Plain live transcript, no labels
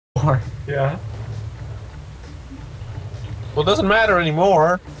before. Yeah. Well, it doesn't matter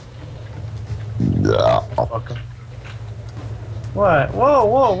anymore. Fuck 'em. What? Whoa,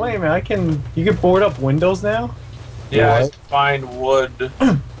 whoa, wait a minute. You can board up windows now? Yeah, I What? find wood.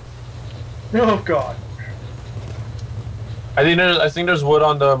 Oh god. I think there's wood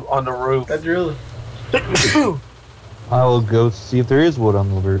on the roof. That's really. I will go see if there is wood on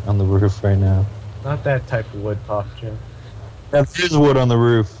the roof right now. Not that type of wood, Pop Jim. Yeah, there is wood on the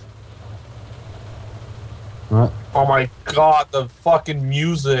roof. What? Oh my god, the fucking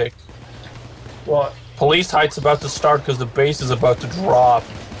music. What? Police Height's about to start because the bass is about to drop.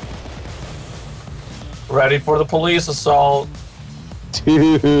 Ready for the police assault.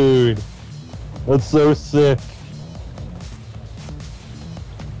 Dude, that's so sick.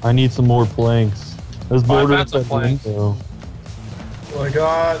 I need some more planks. There's Oh, I've board had up some that planks. window. Oh my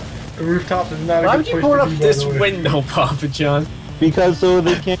god. The rooftop is not Why a would good you place board to up be, by this the way. window, Papa John? Because so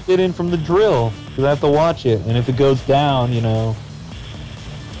they can't get in from the drill. Because I have to watch it. And if it goes down, you know.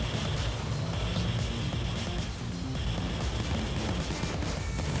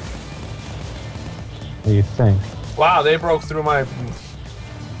 What do you think? Wow, they broke through my roof.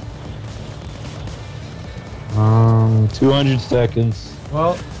 200 seconds.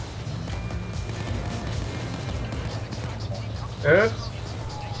 Well, Oops.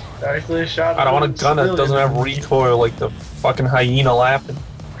 Actually, a shot. I don't want a gun that doesn't have recoil like the fucking hyena laughing.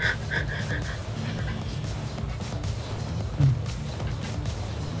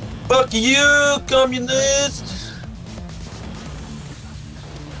 Fuck you, communist!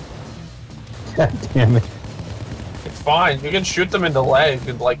 God damn it. It's fine, you can shoot them in the leg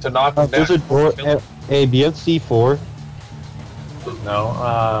and like to knock them down. There's a door. Hey, do you have C4?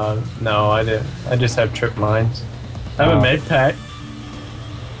 no, I didn't. I just have trip mines. I have a med pack.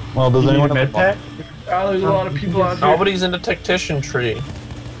 Well, does You need anyone a med pack? Oh, there's a lot of people out here. Nobody's in the tactician tree.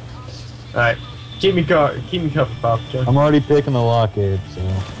 Alright. Keep me covered, Papa John. I'm already picking the lockade, so.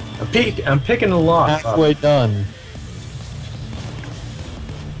 I'm picking the lock. Halfway done.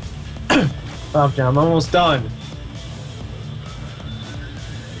 Papa John, I'm almost done.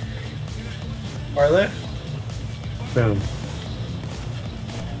 Are they? Boom.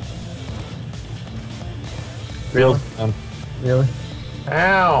 Real. Really?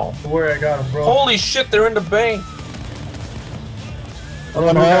 Ow. Where I got them, bro. Holy shit, they're in the bank. I don't know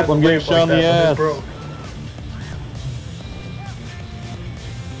I'm who help, has I'm a getting lamp shot in the like that, but ass. they're broke.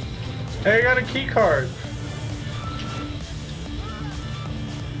 Hey, I got a key card.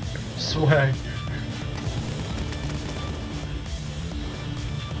 Swag.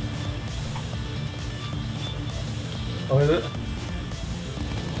 Oh, is it?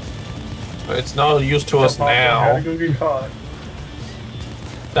 It's no use to us I had now. to go get caught.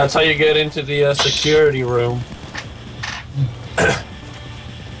 That's how you get into the security room.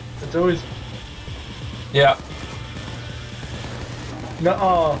 It's always. Yeah.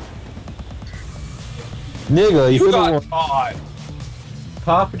 Nuh-uh. Nigga, you You could've got won. caught.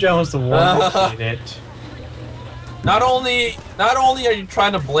 Papa John was the one that did it. Not only are you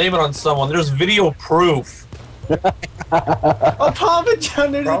trying to blame it on someone, there's video proof. Oh, Papa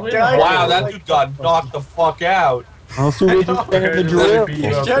John, there's Probably a guy. not. Wow, there. that dude got knocked the fuck out. Also, we just ran the drill. Beat He's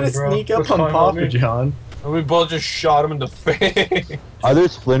you up, trying to bro. sneak up What's on going Papa me? John. And we both just shot him in the face. Are there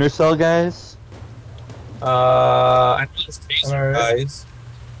Splinter Cell guys? I know this taser Alright. guys.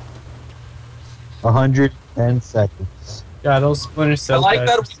 110 seconds. Yeah, those Splinter I Cell like guys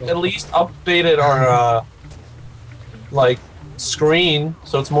that are we still- at least updated our like screen,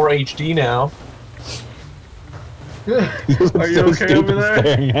 so it's more HD now. Are you okay over there?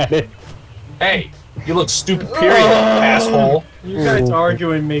 Staring at it. Hey, you look stupid, period, asshole. You guys Ooh.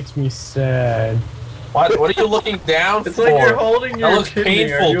 arguing makes me sad. What are you looking down It's for? like you're holding your That looks kidney.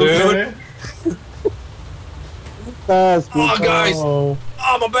 painful, Are you dude. okay? Oh, guys. Oh,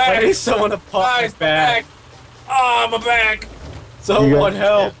 Oh, my I back! need someone to pop my Guys, my back. back! Oh, my back! Someone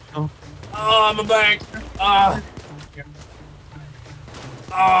help. Oh, my back! Ah!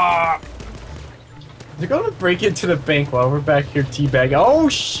 Ah! They're gonna break into the bank while we're back here teabagging. Oh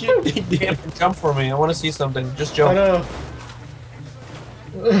shit, they did. Camp, jump for me. I want to see something. Just I jump. know.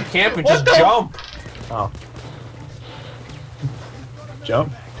 Camp and What just the- jump. Oh.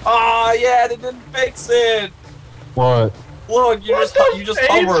 Jump. Ah, yeah, they didn't fix it. What? Look, you What just the you just f-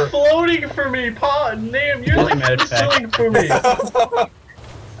 hover. It's floating for me, Pa. Name, you're Only like matter of fact. chilling for me.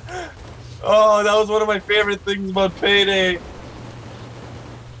 Oh, that was one of my favorite things about Payday.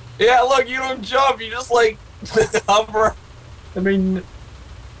 Yeah, look, you don't jump. You just like hover. I mean,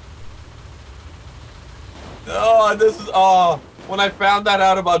 Oh, this is when I found that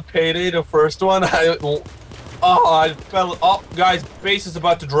out about Payday, the first one, Oh, I fell. Oh, guys, base is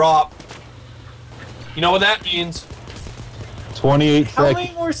about to drop. You know what that means? 28 How seconds.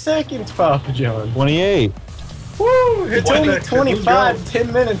 many more seconds, Papa John? 28. Woo! Hit It's only that section. Let's 25, go.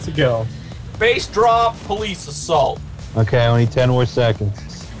 10 minutes ago. Base drop, police assault. Okay, only 10 more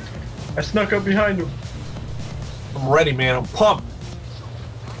seconds. I snuck up behind him. I'm ready, man. I'm pumped.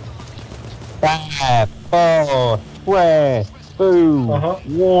 5, 4, 3, 2,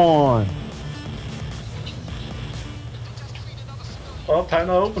 1. Oh, time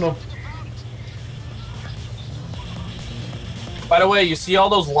to open them. By the way, you see all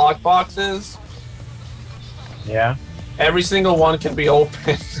those lock boxes? Yeah. Every single one can be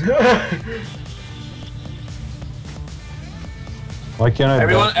opened. Why can't I?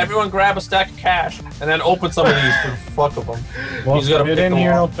 Everyone grab a stack of cash and then open some of these for the fuck of them. Well, He's gotta get pick in them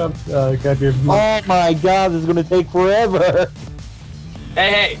here and off. open up. Got your. Oh my god, this is gonna take forever.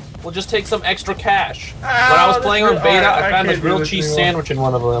 Hey, we'll just take some extra cash. When Ow, I was this playing is- on beta, alright, I found a can't do grilled this cheese anymore. sandwich in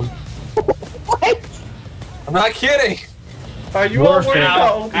one of them. What? I'm not kidding. You all Worth worried it.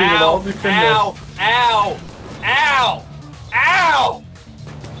 about opening it all? Defend them. Ow! Ow! Ow! Ow!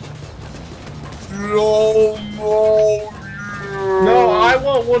 No! No, I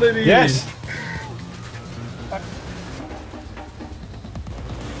want one of these. Yes.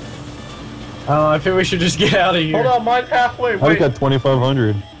 I think we should just get out of here. Hold on, mine's halfway. I Wait, got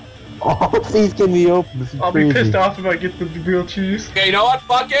 2,500. All of these can be open. This is I'll crazy. be pissed off if I get the grilled cheese. Okay, you know what?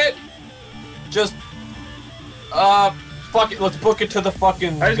 Fuck it. Just, fuck it. Let's book it to the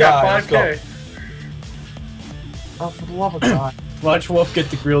fucking I just guy. got Let's go. 5K. Oh, for the love of God. Watch Wolf get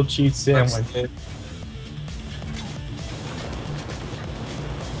the grilled cheese sandwich. That's it.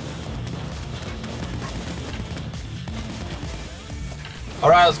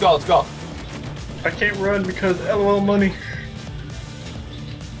 Alright, let's go, let's go. I can't run because LOL money.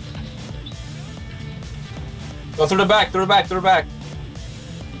 Go through the back, through the back, through the back.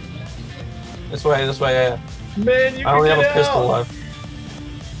 This way, yeah. Man, you I only can have get a pistol out. left.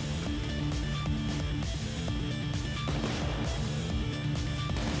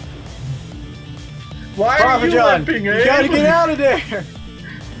 Why are Papa you John, limping, you eh? gotta get out of there.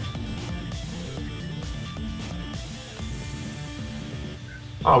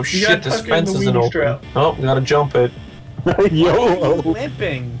 Oh You shit, gotta this tuck in fence the isn't weenie open. strap. Oh, we gotta jump it. Why are you Yo.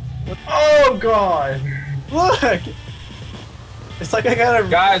 limping? Oh god! Look. It's like I got a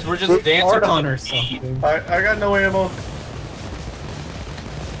Guys, we're just dancing hard to on the or beat. something. I got no ammo.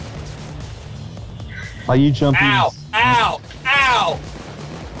 Are you jumping? Ow! Ow! Ow!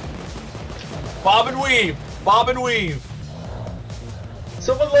 Bob and weave! Bob and weave!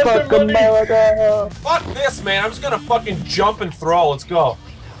 Someone left Fuck their money! America. Fuck this, man! I'm just gonna fucking jump and throw. Let's go.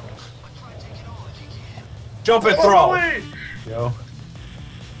 Jump and Oh, throw. wait. Yo.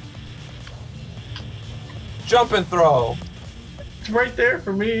 Jump and throw. It's right there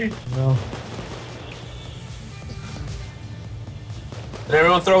for me. No. Did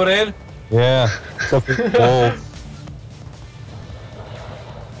everyone throw it in? Yeah. Except for Wolf.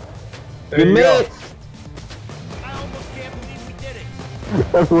 There You you go. missed.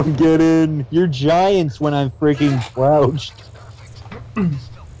 Everyone get in. You're giants when I'm freaking crouched.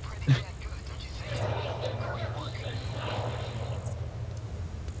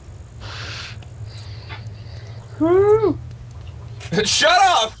 Woo! Shut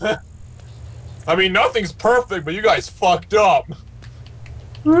up! I mean, nothing's perfect, but you guys fucked up.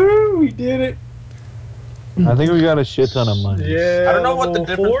 Woo! We did it. I think we got a shit ton of money. Yeah. I don't know what the level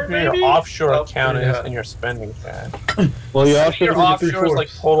difference 4 between maybe? your offshore Oh, account yeah. is and your spending cash. Well, your Your offshore is like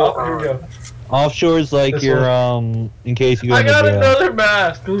total. Oh, here we go. offshore is like This your one. in case you go I into got jail. another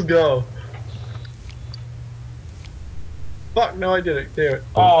mask. Let's go. Fuck, no, I did it. Damn it.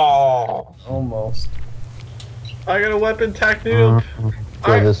 Oh. Almost. I got a weapon tactical.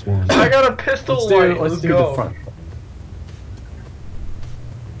 Try this one. I got a pistol Let's light. do, let's Let's do go. the front.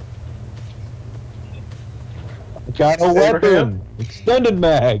 Got a Abraham? weapon. Extended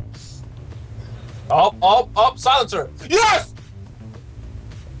mags. Up, silencer. Yes!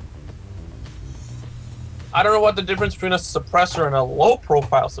 I don't know what the difference between a suppressor and a low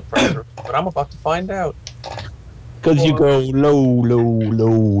profile suppressor, but I'm about to find out. Cause you go low, low,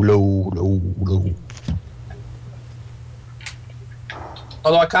 low, low, low, low.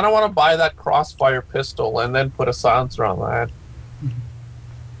 Although I kind of want to buy that crossfire pistol and then put a silencer on that.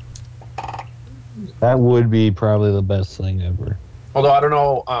 That would be probably the best thing ever. Although I don't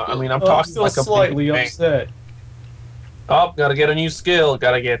know. I mean, I'm I'm talking still like a slightly big bang. upset. Oh, gotta get a new skill.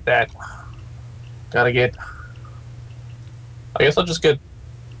 Gotta get that. Gotta get. I guess I'll just get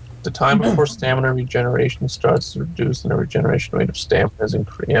the time before stamina regeneration starts to reduce, and the regeneration rate of stamina is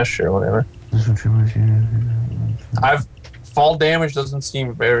increased. Yeah, sure, whatever. Fall damage doesn't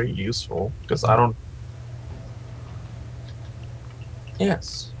seem very useful because I don't.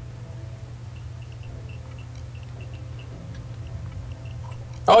 Yes.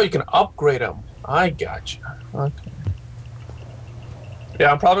 Oh, you can upgrade them. I gotcha. Okay.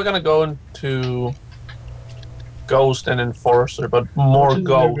 Yeah, I'm probably gonna go into Ghost and Enforcer, but more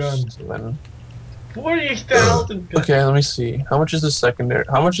Ghost than. 40,000. Okay, let me see. How much is the secondary?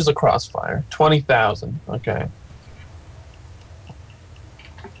 How much is a Crossfire? 20,000. Okay.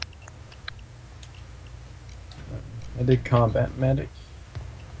 I did combat medic.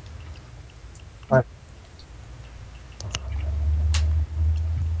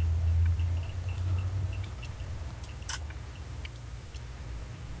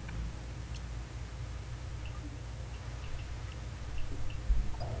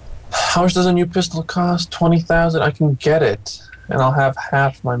 How much does a new pistol cost? 20,000. I can get it, and I'll have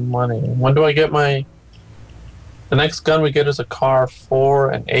half my money. When do I get my? The next gun we get is a Car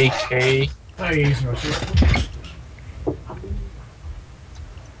 4, an AK. Fuck,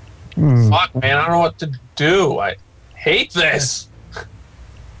 man, I don't know what to do. I hate this.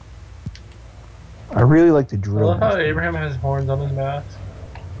 I really like the I drill. love how Abraham has horns on his mask.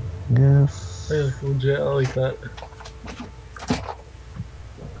 Yes. That's legit. I like that.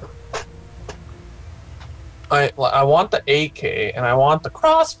 I want the AK and I want the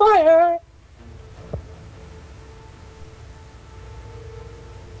Crossfire.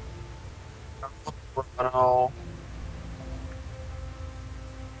 No.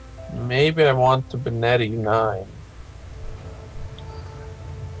 Maybe I want the Benetti 9.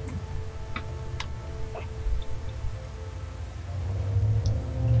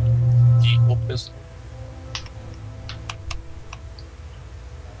 Equal pistol.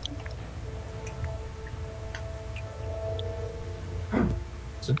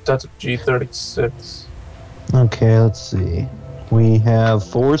 So that's a G36. Okay, let's see. We have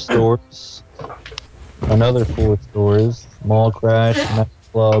 4 stores. Another 4 stores. Mall crash,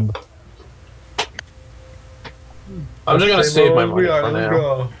 nightclub. I'm just gonna save my money for Let's now.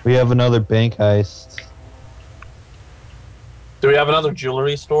 go. We have another bank heist. Do we have another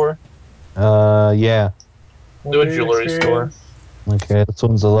jewelry store? Yeah. Do a jewelry store. Okay, this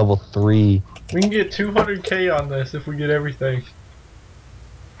one's a level 3. We can get 200K on this if we get everything.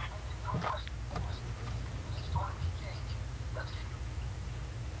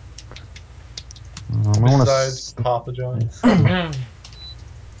 I wanna Besides Papa John's.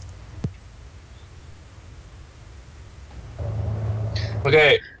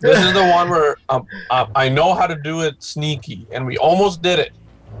 Okay, this is the one where I know how to do it sneaky, and we almost did it.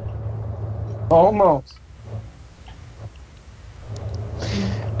 Almost.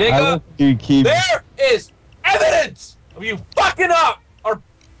 Nigga, you keep. there is evidence of you fucking up! Or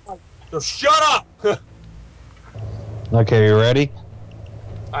so shut up! Okay, you ready?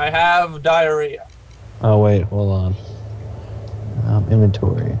 I have diarrhea. Oh wait, hold on.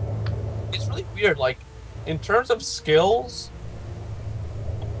 Inventory. It's really weird, like, in terms of skills...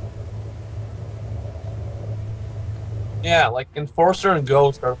 Yeah, like, Enforcer and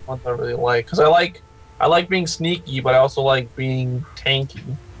Ghost are the ones I really like. Because I like being sneaky, but I also like being tanky.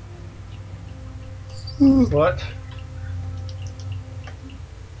 What?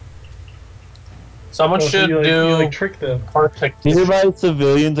 Someone should you do like trick them. car tactician. Nearby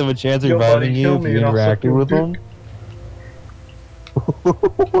civilians have a chance of Yo, buddy, reviving you kill if me you and I'll suck interacted your with them.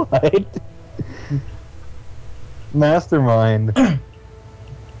 What? Mastermind. Okay,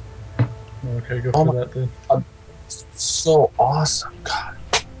 go Oh for my- that then. So awesome, God.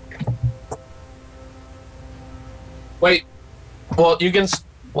 Wait, well, you can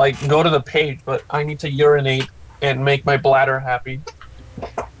like go to the page, but I need to urinate and make my bladder happy.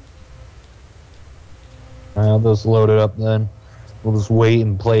 I'll just load it up then. We'll just wait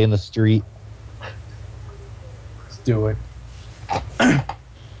and play in the street. Let's do it.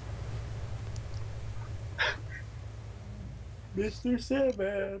 Mr.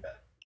 Sandman.